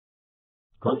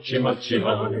Crunchy munchy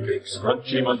honey cakes,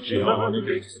 crunchy munchy honey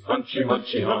cakes, crunchy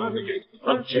munchy honey cakes,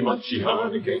 crunchy munchy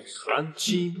honey cakes.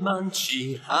 Crunchy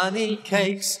munchy honey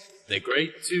cakes, they're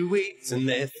great to eat and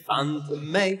they're fun to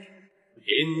make.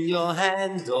 In your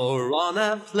hand or on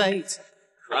a plate,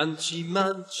 crunchy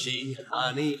munchy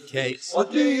honey cakes.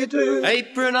 What do?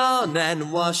 Apron on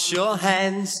and wash your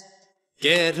hands.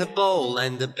 Get a bowl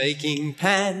and a baking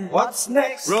pan. What's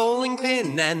next? Rolling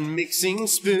pin and mixing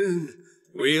spoon.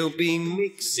 We'll be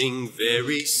mixing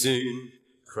very soon.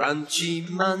 Crunchy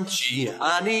munchy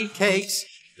honey cakes,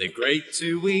 they're great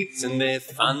to eat and they're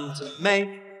fun to make.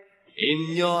 In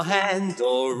your hand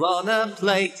or on a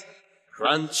plate,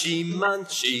 crunchy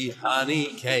munchy honey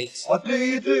cakes. What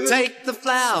do? Take the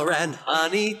flour and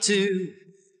honey too.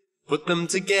 Put them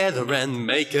together and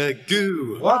make a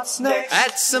goo. What's next?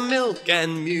 Add some milk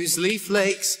and muesli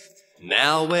flakes.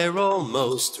 Now we're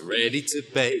almost ready to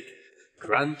bake.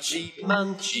 Crunchy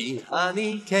munchy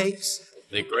honey cakes,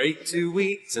 they're great to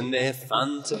eat and they're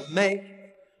fun to make.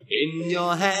 In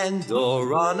your hand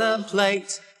or on a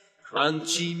plate,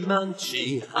 crunchy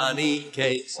munchy honey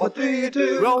cakes. What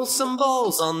do? Roll some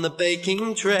balls on the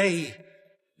baking tray,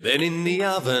 then in the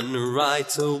oven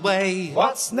right away.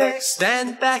 What's next?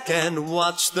 Stand back and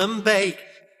watch them bake.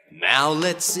 Now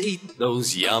let's eat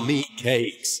those yummy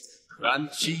cakes.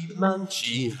 Crunchy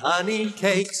munchy honey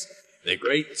cakes, they're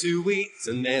great to eat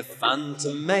and they're fun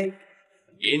to make.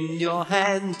 In your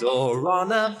hand or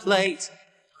on a plate,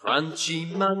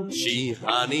 crunchy munchy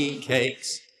honey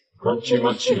cakes. Crunchy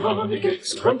munchy honey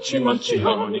cakes, crunchy munchy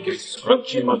honey cakes,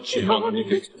 crunchy munchy honey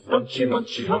cakes, crunchy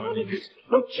munchy honey cakes,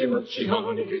 crunchy munchy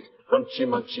honey cakes, crunchy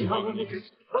munchy honey cakes,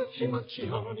 crunchy munchy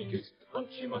honey cakes,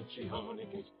 crunchy munchy honey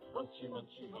cakes, crunchy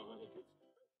munchy honey cakes.